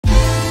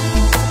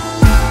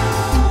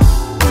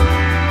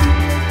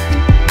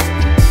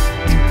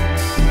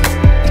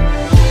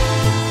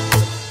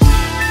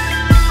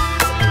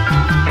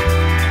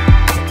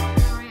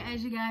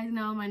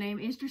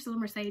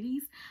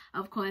Mercedes.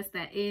 Of course,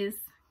 that is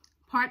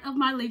part of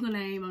my legal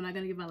name. I'm not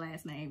going to give my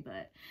last name,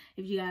 but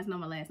if you guys know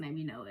my last name,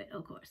 you know it,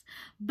 of course.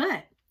 But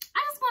I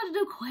just want to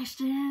do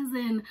questions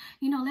and,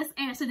 you know, let's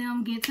answer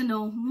them, get to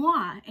know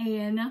moi.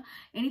 And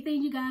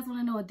anything you guys want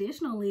to know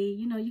additionally,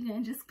 you know, you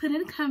can just put in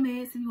the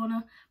comments. If you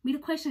want me to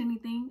question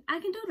anything, I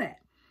can do that.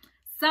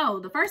 So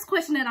the first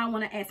question that I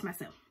want to ask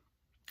myself.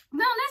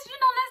 No, let's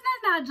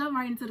not jump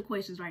right into the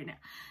questions right now.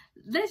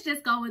 Let's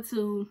just talk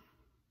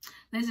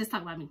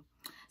about me.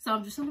 So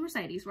I'm Drucilla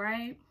Mercedes,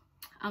 right?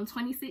 I'm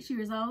 26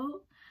 years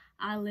old.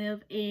 I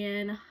live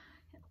in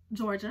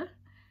Georgia,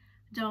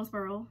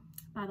 Jonesboro,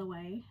 by the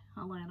way,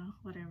 Atlanta,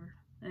 whatever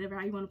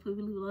how you want to put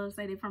it. Love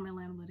say they're from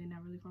Atlanta, but they're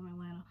not really from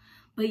Atlanta.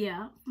 But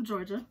yeah, from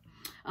Georgia.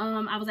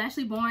 I was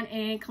actually born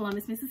in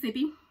Columbus,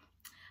 Mississippi.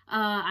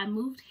 I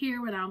moved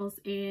here when I was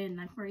in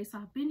 9th grade, so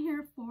I've been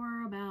here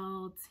for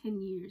about 10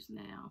 years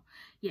now.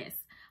 Yes.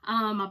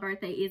 My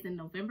birthday is in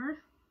November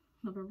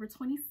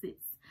 26th.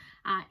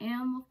 I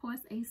am, of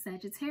course, a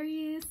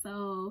Sagittarius.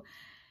 So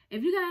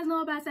if you guys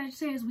know about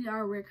Sagittarius, we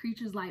are rare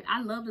creatures. Like,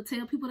 I love to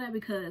tell people that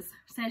because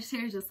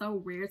Sagittarius are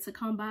so rare to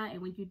come by.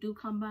 And when you do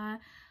come by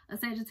a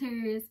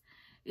Sagittarius,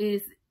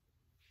 it's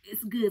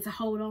good to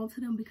hold on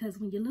to them, because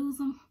when you lose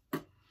them,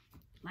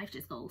 life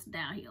just goes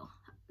downhill.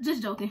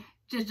 Just joking.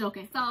 Just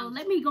joking. So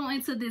let me go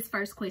into this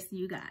first question,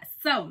 you guys.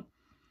 So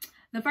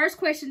the first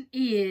question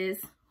is,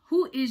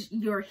 who is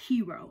your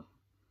hero?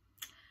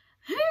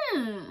 I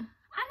never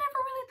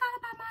really thought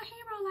about my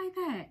hero like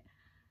that.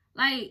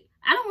 Like,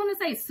 I don't want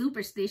to say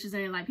superstitious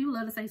or like people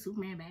love to say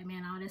Superman,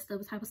 Batman, all that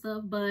stuff, type of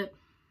stuff, but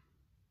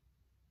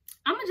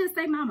I'm gonna just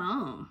say my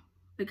mom,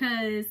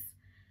 because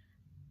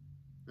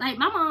like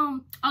my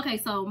mom, okay,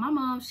 so my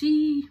mom,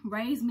 she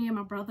raised me and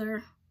my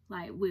brother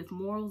like with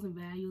morals and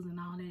values and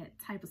all that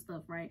type of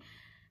stuff, right?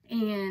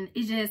 And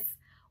it's just,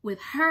 with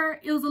her,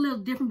 it was a little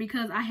different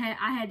because I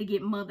had to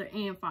get mother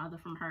and father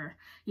from her,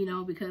 you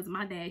know, because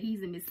my dad,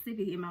 he's in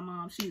Mississippi and my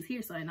mom, she's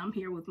here, so, and I'm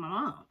here with my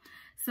mom.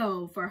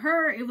 So for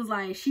her, it was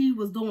like she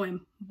was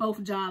doing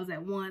both jobs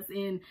at once,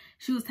 and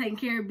she was taking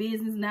care of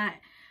business, not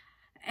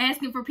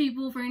asking for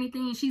people for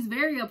anything. She's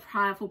very a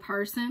prideful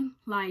person.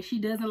 Like, she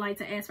doesn't like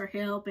to ask for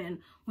help, and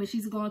when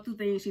she's going through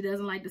things, she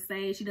doesn't like to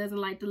say, she doesn't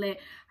like to let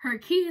her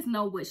kids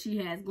know what she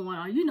has going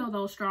on. You know,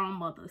 those strong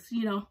mothers,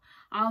 you know,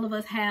 all of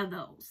us have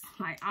those.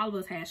 Like, all of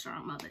us have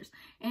strong mothers.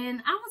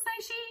 And I would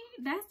say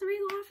that's the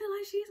reason why I feel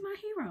like she's my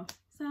hero.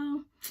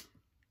 So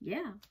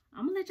yeah,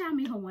 I'm gonna let y'all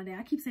meet her one day.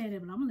 I keep saying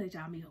it, but I'm gonna let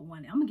y'all meet her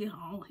one day. I'm gonna get her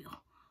on here.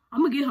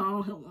 I'm gonna get her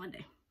on here one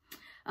day.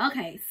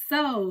 Okay,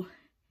 so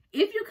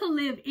if you could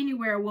live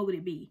anywhere, what would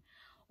it be?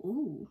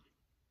 Ooh.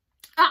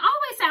 I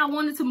always say I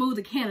wanted to move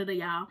to Canada,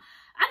 y'all.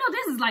 I know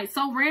this is like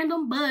so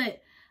random,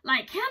 but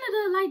like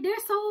Canada, like they're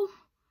so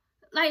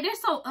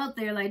up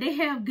there. Like, they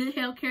have good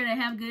healthcare, they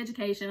have good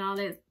education, all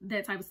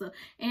that type of stuff.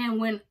 And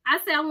when I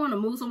say I want to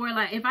move somewhere,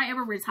 like if I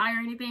ever retire or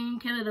anything,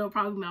 Canada will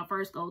probably be my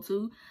first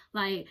go-to.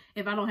 Like,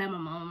 if I don't have my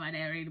mom, my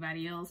dad, or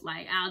anybody else,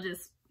 like I'll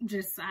just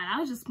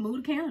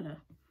move to Canada.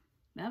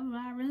 That's where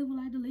I really would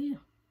like to live.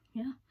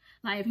 Yeah.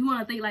 Like, if you want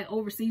to think like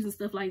overseas and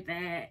stuff like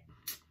that,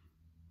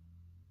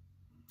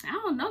 I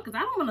don't know, because I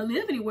don't want to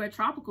live anywhere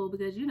tropical,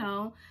 because, you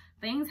know,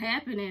 things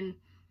happen and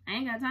I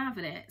ain't got time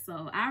for that.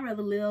 So I'd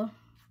rather live,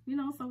 you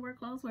know, somewhere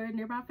close where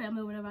nearby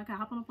family or whatever. I can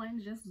hop on a plane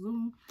and just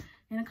zoom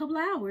in a couple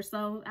of hours.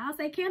 So I'll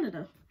say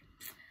Canada.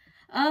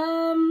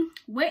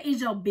 What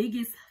is your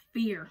biggest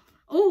fear?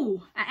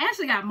 Ooh, I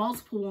actually got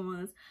multiple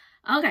ones.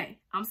 Okay,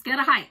 I'm scared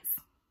of heights.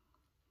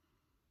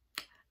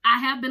 I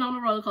have been on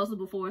a roller coaster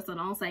before, so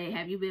don't say,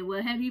 have you been?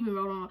 Well, have you been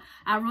rolling on?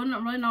 I running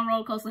on a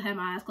roller coaster, had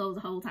my eyes closed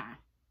the whole time.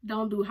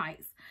 Don't do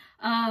heights.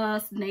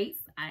 Snakes.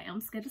 I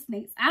am scared of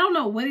snakes. I don't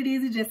know what it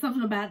is. It's just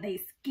something about their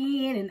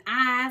skin and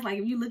eyes. Like,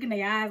 if you look in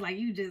their eyes, like,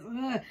 you just,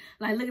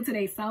 like, look into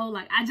their soul.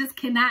 Like, I just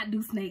cannot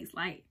do snakes.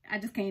 Like, I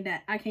just can't,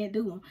 I can't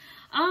do them.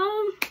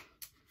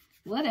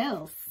 What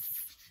else?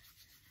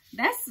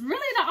 That's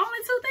really the only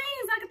two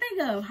things I can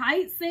think of.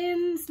 Heights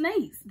and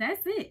snakes.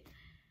 That's it.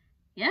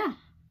 Yeah.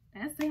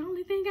 That's the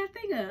only thing I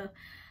think of.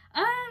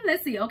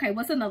 Let's see. Okay,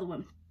 what's another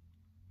one?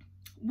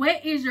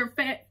 What is your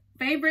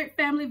favorite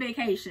family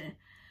vacation?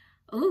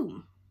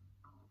 Ooh.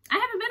 I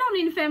haven't been on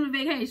any family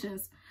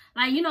vacations.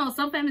 Like, you know,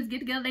 some families get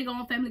together, they go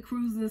on family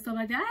cruises and stuff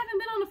like that. I haven't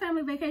been on a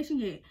family vacation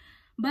yet.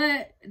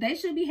 But they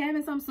should be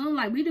having some soon.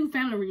 Like, we do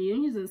family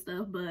reunions and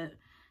stuff, but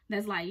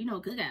that's like, you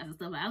know, cookouts and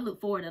stuff. I look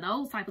forward to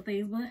those type of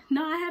things. But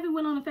no, I haven't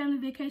went on a family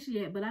vacation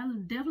yet. But I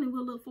definitely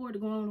will look forward to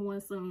going on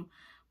one soon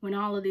when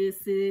all of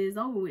this is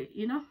over with,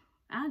 you know?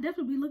 I'll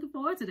definitely be looking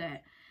forward to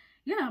that.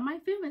 Yeah, I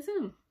might film it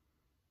too.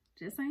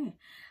 Just saying.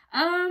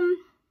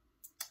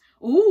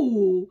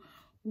 Ooh,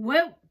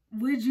 what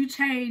would you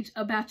change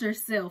about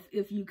yourself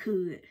if you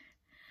could?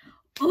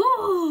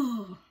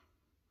 Ooh.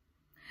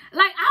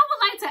 Like, I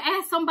would like to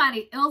ask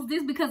somebody else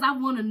this, because I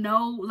want to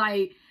know,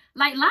 like a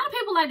lot of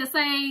people like to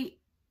say,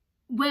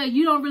 well,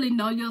 you don't really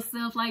know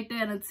yourself like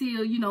that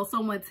until, you know,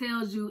 someone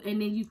tells you,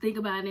 and then you think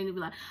about it and you be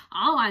like,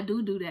 oh, I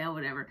do that or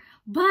whatever.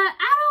 But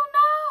I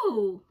don't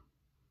know.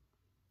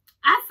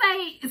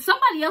 I say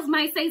somebody else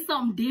might say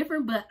something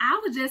different, but I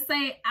would just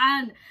say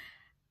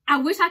I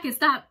wish I could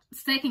stop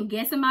second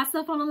guessing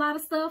myself on a lot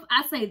of stuff.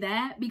 I say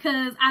that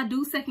because I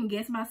do second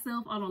guess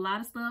myself on a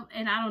lot of stuff,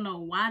 and I don't know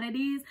why that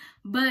is.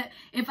 But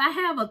if I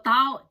have a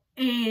thought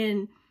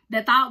and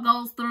that thought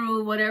goes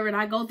through whatever, and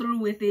I go through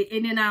with it,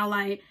 and then I'll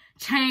like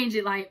change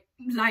it like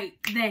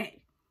that,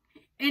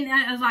 and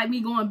it's like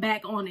me going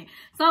back on it.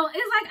 So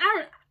it's like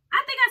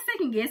I think I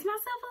second guess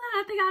myself a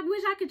lot. I think I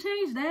wish I could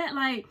change that.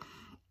 Like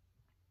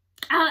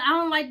I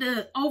don't like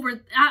to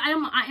I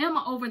am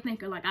an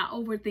overthinker. Like I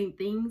overthink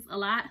things a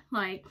lot.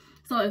 Like,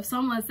 so if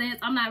someone says,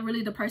 I'm not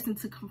really the person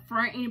to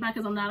confront anybody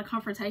because I'm not a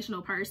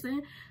confrontational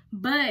person.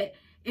 But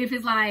if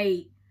it's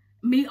like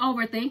me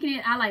overthinking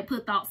it, I like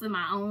put thoughts in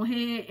my own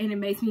head, and it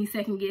makes me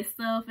second guess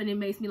stuff, and it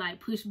makes me like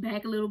push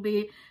back a little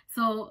bit.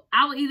 So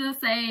I would either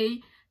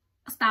say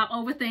stop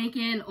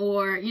overthinking,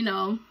 or, you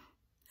know,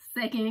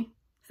 second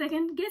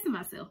guessing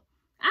myself.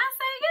 I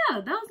say, yeah,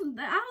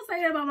 I would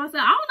say that about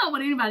myself. I don't know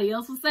what anybody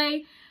else would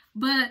say,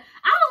 but I would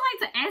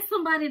like to ask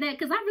somebody that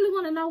because I really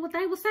want to know what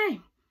they would say.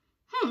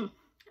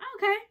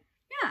 Okay.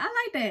 Yeah, I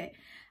like that.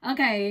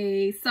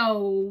 Okay,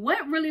 so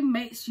what really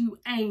makes you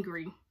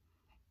angry?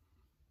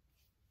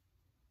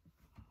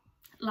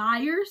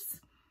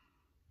 Liars.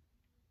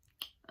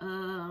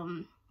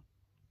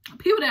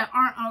 People that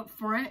aren't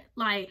upfront.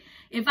 Like,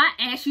 if I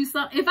ask you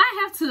something, if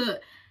I have to,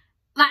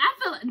 like, I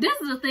feel like this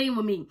is the thing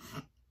with me.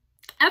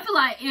 I feel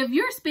like if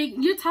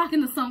you're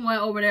talking to someone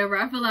or whatever,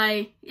 I feel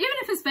like, even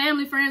if it's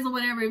family, friends, or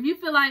whatever, if you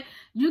feel like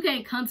you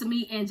can't come to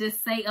me and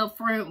just say up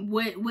front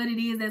what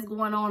it is that's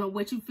going on or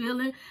what you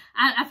feeling,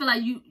 I feel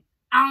like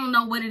I don't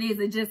know what it is.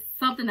 It's just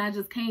something I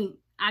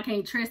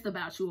can't trust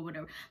about you or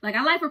whatever. Like,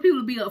 I like for people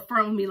to be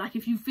upfront with me. Like,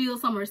 if you feel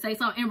something or say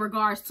something in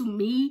regards to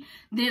me,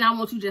 then I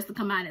want you just to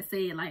come out and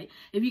say it. Like,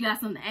 if you got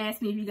something to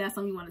ask me, if you got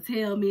something you want to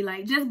tell me,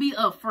 like, just be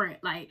upfront.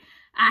 Like,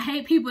 I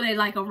hate people that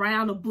like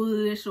around the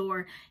bush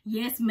or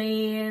yes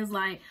mans.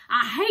 Like,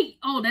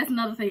 that's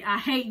another thing. I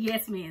hate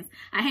yes mans.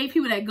 I hate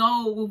people that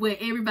go with what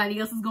everybody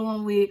else is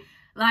going with.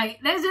 Like,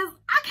 that's just,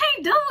 I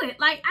can't do it.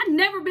 Like, I've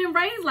never been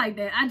raised like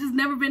that. I just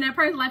never been that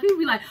person. Like, people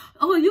be like,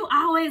 oh, you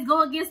always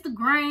go against the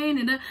grain.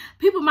 And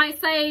people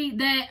might say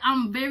that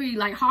I'm very,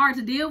 like, hard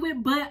to deal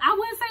with. But I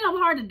wouldn't say I'm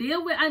hard to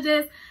deal with.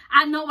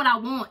 I know what I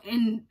want.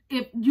 And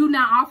if you're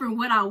not offering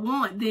what I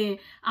want, then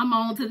I'm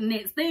on to the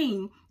next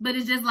thing. But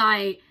it's just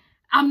like,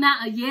 I'm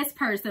not a yes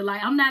person.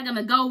 Like, I'm not going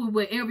to go with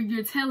whatever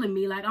you're telling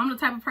me. Like, I'm the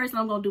type of person,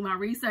 I'm going to do my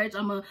research.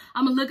 I'm going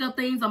to look up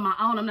things on my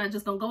own. I'm not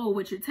just going to go with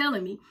what you're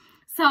telling me.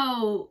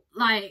 So,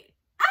 like,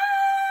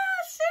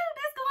 shoot,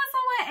 that's going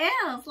somewhere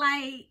else.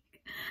 Like,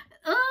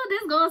 oh,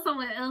 that's going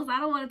somewhere else.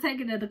 I don't want to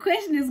take it. The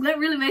question is what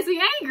really makes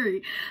me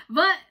angry.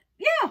 But,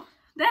 yeah,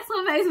 that's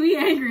what makes me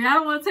angry. I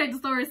don't want to take the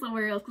story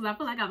somewhere else because I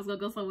feel like I was going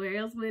to go somewhere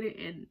else with it,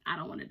 and I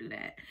don't want to do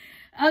that.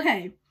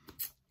 Okay.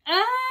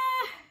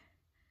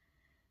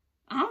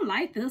 I don't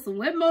like this one.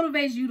 What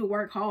motivates you to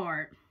work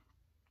hard?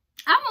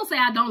 I won't say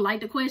I don't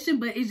like the question,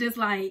 but it's just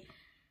like,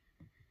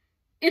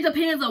 it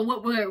depends on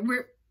what we're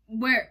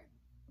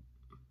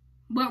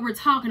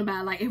talking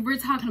about. Like, if we're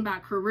talking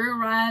about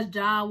career-wise,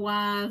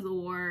 job-wise,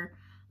 or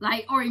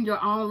in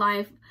your own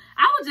life,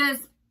 I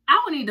wouldn't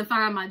need to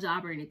find my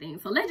job or anything.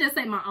 So let's just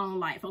say my own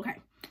life. Okay.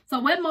 So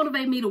what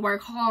motivates me to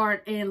work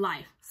hard in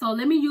life? So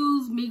let me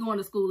use me going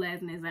to school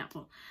as an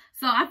example.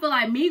 So I feel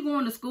like me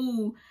going to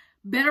school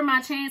better my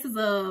chances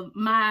of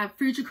my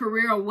future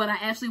career or what I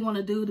actually want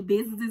to do, the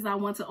businesses I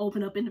want to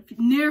open up in the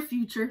near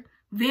future,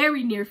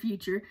 very near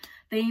future,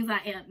 things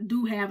I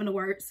do have in the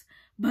works.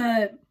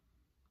 But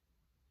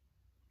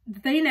the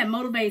thing that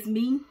motivates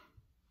me,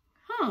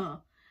 I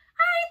didn't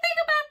think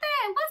about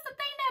that. What's the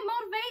thing that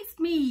motivates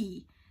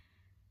me?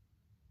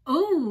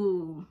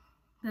 Ooh,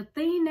 the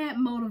thing that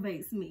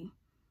motivates me.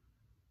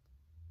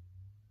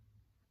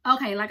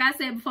 Okay, like I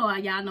said before,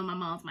 y'all know my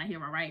mom's my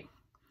hero, right?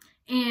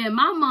 And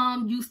my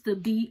mom used to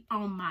be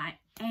on my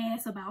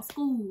ass about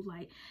school.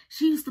 Like,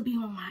 she used to be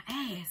on my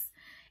ass.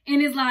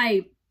 And it's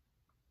like,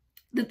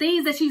 the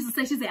things that she used to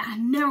say, she said, I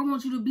never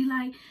want you to be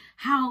like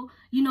how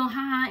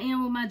I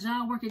am with my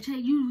job working.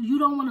 You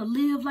don't want to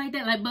live like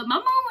that. Like, but my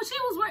mom, when she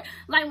was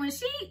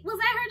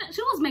at her,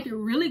 she was making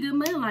really good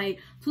money, like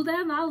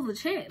 $2,000 a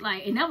check.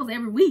 Like, and that was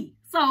every week.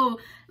 So,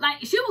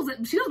 like, she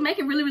was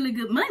making really, really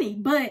good money.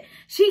 But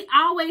she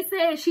always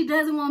said she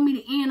doesn't want me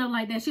to end up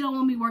like that. She don't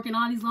want me working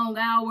all these long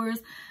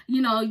hours.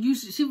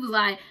 She was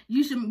like,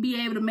 you should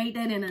be able to make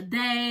that in a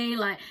day.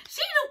 Like,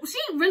 she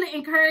really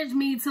encouraged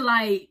me to,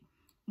 like,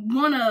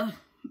 want to,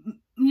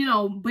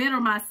 better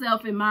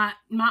myself in my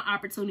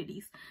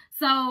opportunities.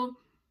 So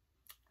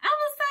I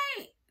would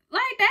say,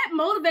 like, that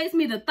motivates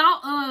me. The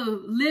thought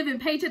of living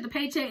paycheck to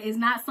paycheck is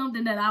not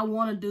something that I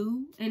want to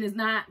do, and it's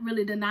not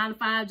really the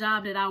 9-to-5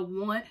 job that I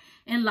want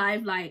in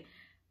life. Like,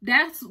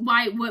 that's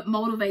what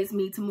motivates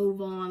me to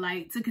move on,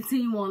 like, to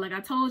continue on. Like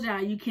I told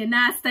y'all, you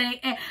cannot stay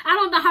at, I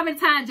don't know how many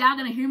times y'all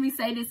gonna hear me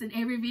say this in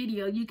every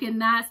video, you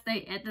cannot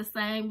stay at the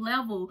same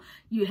level.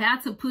 You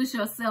have to push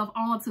yourself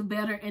on to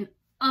better and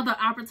other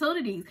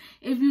opportunities.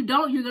 If you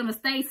don't, you're gonna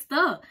stay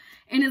stuck.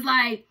 And it's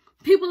like,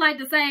 people like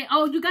to say,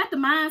 oh, you got the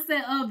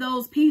mindset of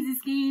those Ponzi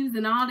schemes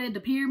and all that, the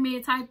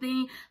pyramid type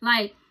thing.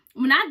 Like,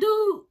 when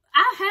I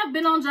have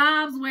been on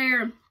jobs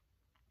where,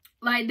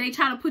 like, they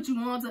try to put you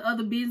on to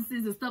other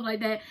businesses and stuff like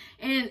that.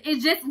 And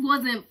it just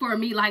wasn't for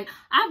me. Like,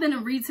 I've been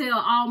in retail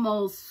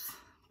almost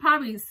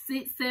probably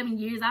 6-7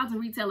 years. I was in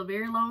retail a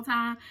very long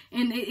time.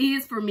 And it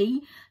is for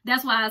me.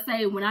 That's why I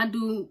say when I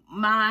do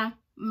my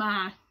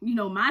you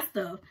know, my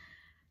stuff,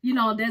 you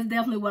know, that's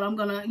definitely what I'm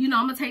gonna, you know,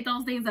 I'm gonna take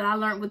those things that I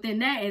learned within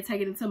that and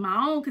take it into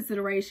my own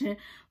consideration.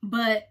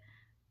 But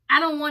I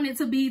don't want it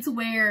to be to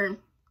where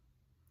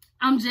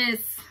I'm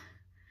just,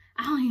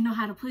 I don't even know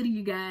how to put it,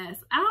 you guys.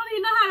 I don't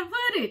even know how to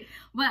put it.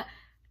 But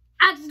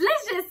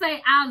let's just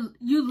say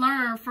you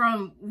learn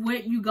from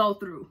what you go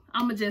through.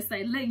 I'm going to just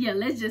say,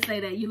 let's just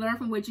say that. You learn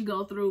from what you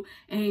go through.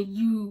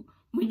 And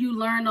when you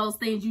learn those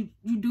things, you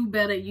do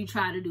better. You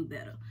try to do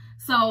better.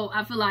 So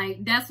I feel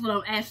like that's what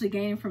I'm actually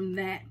gaining from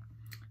that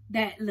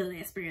little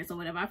experience or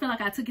whatever. I feel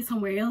like I took it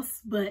somewhere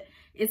else, but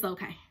it's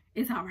okay.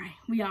 It's all right.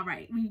 We all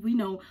right. We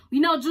know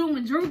Drew,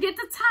 when Drew get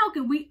to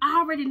talking, we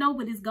already know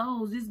where this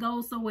goes. This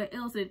goes somewhere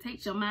else and it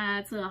takes your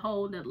mind to a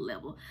whole nother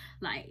level.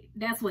 Like,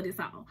 that's what it's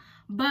all.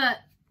 But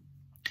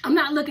I'm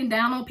not looking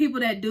down on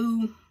people that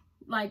do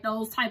like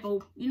those type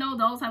of, you know,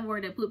 those type of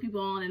work that put people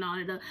on and all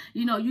that.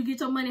 You know, you get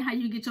your money how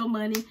you get your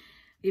money.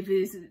 If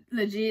it's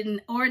legit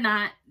or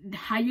not,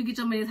 how you get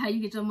your money is how you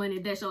get your money.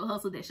 That's your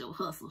hustle. That's your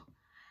hustle.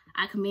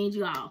 I commend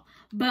you all.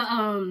 But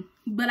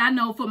I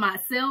know for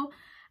myself,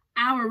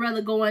 I would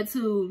rather go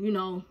into, you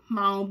know,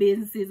 my own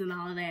businesses and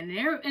all of that.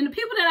 And the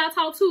people that I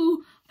talk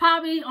to,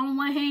 probably on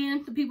one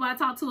hand, the people I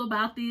talk to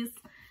about this,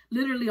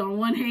 literally on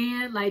one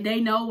hand, like, they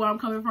know where I'm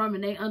coming from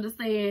and they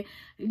understand,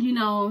 you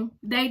know,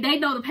 they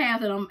know the path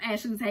that I'm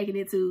actually taking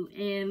it to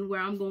and where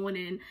I'm going,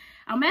 and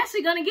I'm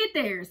actually going to get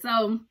there.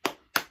 So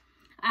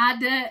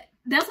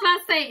that's what I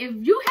say. If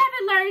you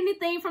haven't learned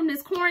anything from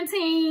this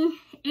quarantine,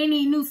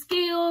 any new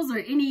skills or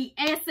any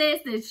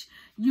assets that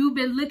you've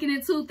been looking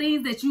into,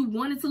 things that you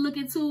wanted to look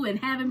into and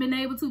haven't been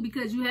able to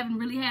because you haven't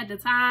really had the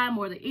time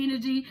or the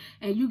energy,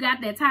 and you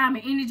got that time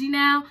and energy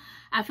now,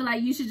 I feel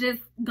like you should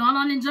just go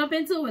on and jump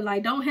into it.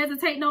 Like, don't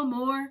hesitate no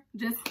more.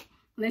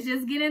 Let's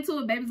just get into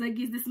it, baby. Let's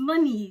get this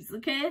monies,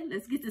 okay?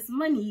 Let's get this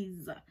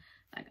monies.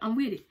 Like, I'm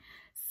with it.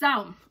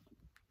 So,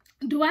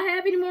 do I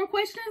have any more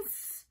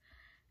questions?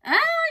 Oh,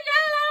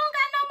 y'all, I don't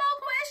got no more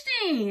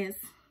questions.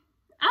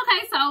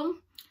 Okay, so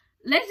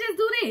let's just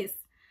do this.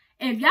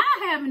 If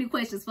y'all have any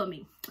questions for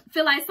me,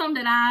 feel like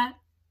something that I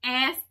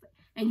asked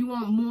and you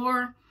want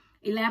more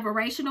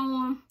elaboration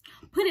on,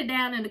 put it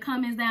down in the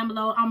comments down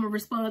below. I'm going to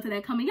respond to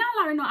that comment.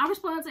 Y'all already know I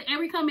respond to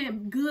every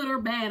comment, good or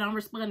bad. I'm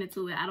responding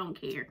to it. I don't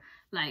care.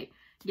 Like,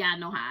 y'all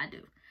know how I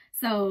do.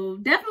 So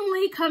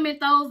definitely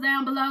comment those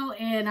down below,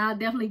 and I'll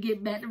definitely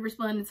get back to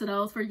responding to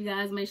those for you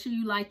guys. Make sure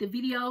you like the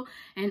video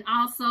and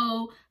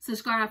also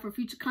subscribe for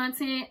future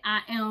content.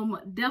 I am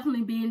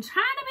definitely trying to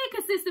be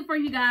consistent for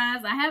you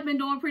guys. I have been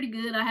doing pretty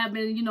good. I have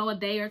been, you know, a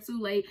day or two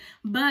late,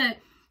 but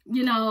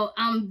you know,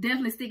 I'm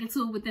definitely sticking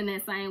to it within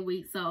that same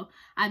week. So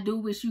I do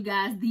wish you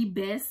guys the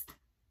best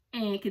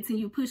and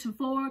continue pushing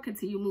forward,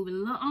 continue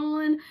moving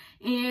on,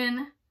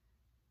 and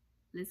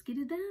let's get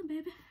it done,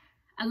 baby.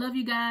 I love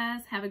you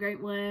guys. Have a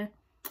great one.